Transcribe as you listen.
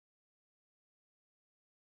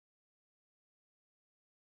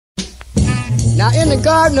Now in the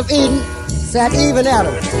Garden of Eden sat Eve and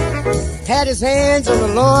Adam, had his hands on the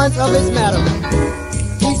loins of his madam.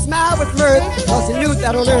 He smiled with mirth, cause he knew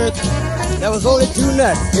that on earth there was only two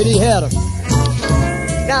nuts, and he had them.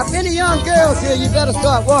 Now if any young girls here, you better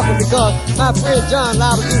start walking, because my friend John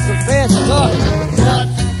liable to do some fancy talking.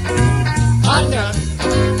 Nuts, hot nuts,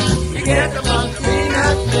 you get them on the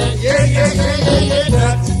peanut man, yeah,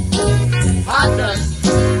 nuts, hot nuts,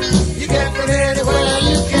 you get them anywhere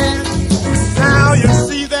you can. Now you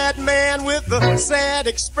see that man with the sad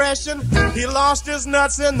expression. He lost his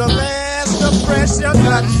nuts in the last depression.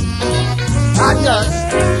 Nuts, hot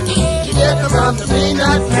nuts, you get them from the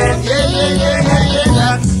peanut man. Yeah,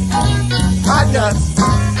 nuts, hot nuts,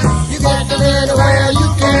 you get them anywhere you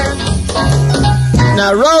can.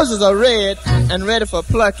 Now roses are red and ready for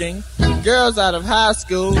plucking. Girls out of high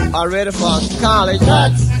school are ready for college.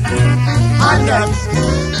 Nuts, hot nuts,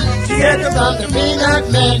 you get them from the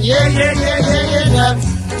peanut man. Yeah, nuts,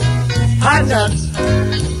 hot nuts,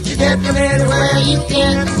 you get them anywhere you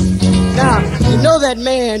can. Now, you know that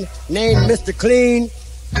man named Mr. Clean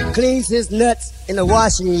cleans his nuts in the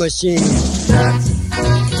washing machine. Nuts,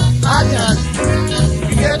 hot nuts,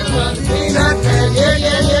 you get them from the peanut man. Yeah,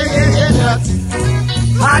 nuts,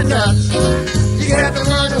 hot nuts, you get them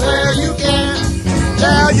anywhere you can.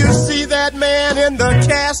 Now you see that man in the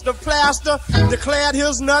cast of plaster declared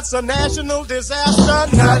his nuts a national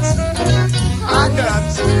disaster. Nuts, hot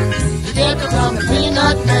nuts, you get them from the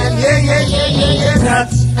peanut man. Yeah,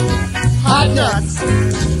 nuts, hot nuts,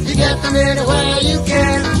 you get them anywhere you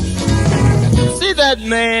can. See that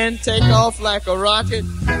man take off like a rocket?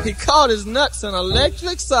 He caught his nuts in an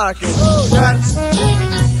electric socket. Nuts,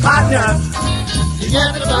 hot nuts, you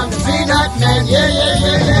get them from the peanut man.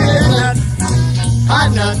 Yeah, nuts,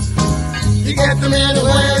 hot nuts, you get them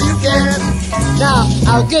anywhere you can. Now,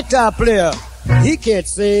 our guitar player, he can't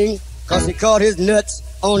sing, cause he caught his nuts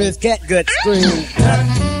on his catgut string. Nuts,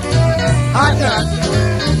 hot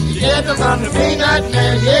nuts, you get them from the peanut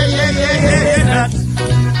man. Yeah, nuts,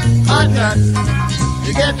 hot nuts,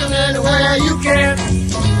 you get them anywhere you can.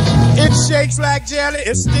 It shakes like jelly,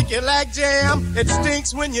 it's sticky like jam. It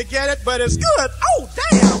stinks when you get it, but it's good. Oh,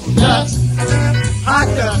 damn! Nuts, hot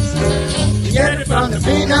nuts, you get it from the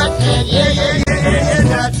peanut man. Yeah,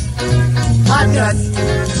 nuts, hot nuts,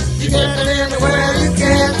 you get them anywhere you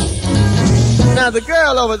can. Now the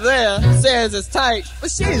girl over there says it's tight, but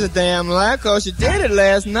she's a damn liar, cause she did it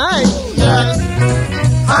last night. Nuts,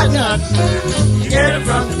 hot nuts, you get it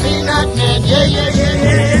from the peanut man.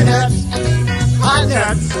 Yeah, nuts, hot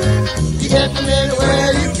nuts, you get them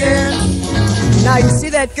anywhere you can. Now you see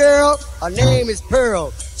that girl? Her name is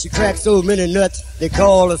Pearl. She cracks so many nuts, they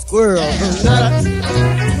call her squirrel. Nuts,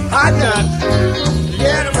 hot nuts, you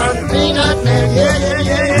get them from the peanut man.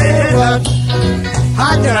 Yeah, nuts,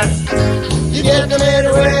 hot nuts, you get them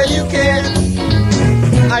anywhere you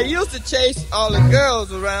can. I used to chase all the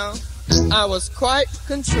girls around. I was quite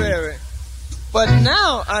contrary. But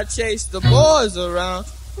now I chase the boys around.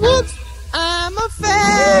 Whoops, I'm a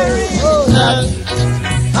fairy. Nuts,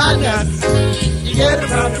 hot nuts, you get them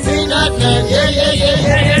from the peanut man.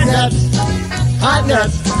 Yeah, nuts, hot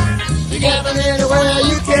nuts, you get them anywhere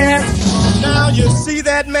you can. Now you see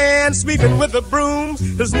that man sweeping with a broom.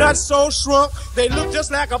 His nuts so shrunk, they look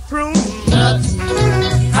just like a prune. Nuts,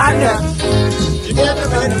 hot nuts, you get them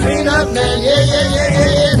from the peanut man.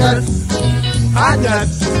 Yeah, nuts, hot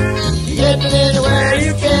nuts, you get them anywhere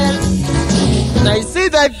you can. Now you see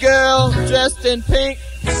that girl dressed in pink?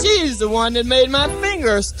 She's the one that made my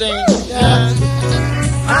fingers stink. Nuts,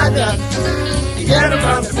 hot nuts, you get them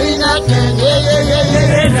from the peanut man.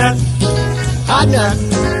 Yeah, nuts, hot nuts,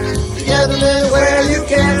 you get them anywhere you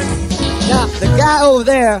can. Now, the guy over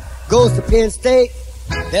there goes to Penn State.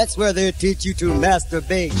 That's where they'll teach you to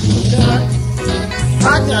masturbate. Nuts,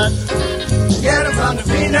 hot nuts, you get them from the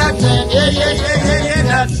peanut man. Yeah,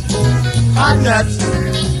 nuts, hot nuts,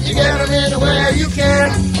 you get them anywhere you can.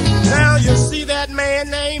 Now you see that man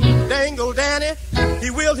named Dangle Danny. He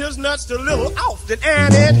wheeled his nuts to little Austin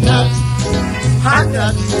Annie. Nuts, hot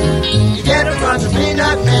nuts, you get them from the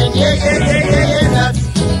peanut man. Yeah, nuts,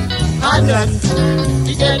 hot nuts,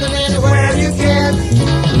 you get them anywhere you can.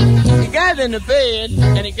 He got in the bed,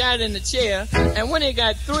 and he got in the chair, and when he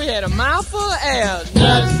got through, he had a mouthful of air.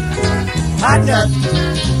 Nuts, hot nuts,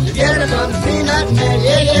 you get them from the peanut man.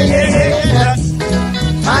 Yeah, nuts,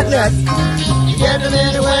 hot nuts, you get them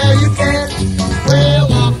anywhere you can. Well,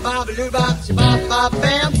 wop, bop, doo, bop,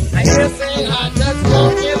 bam. I hear sing hot nuts.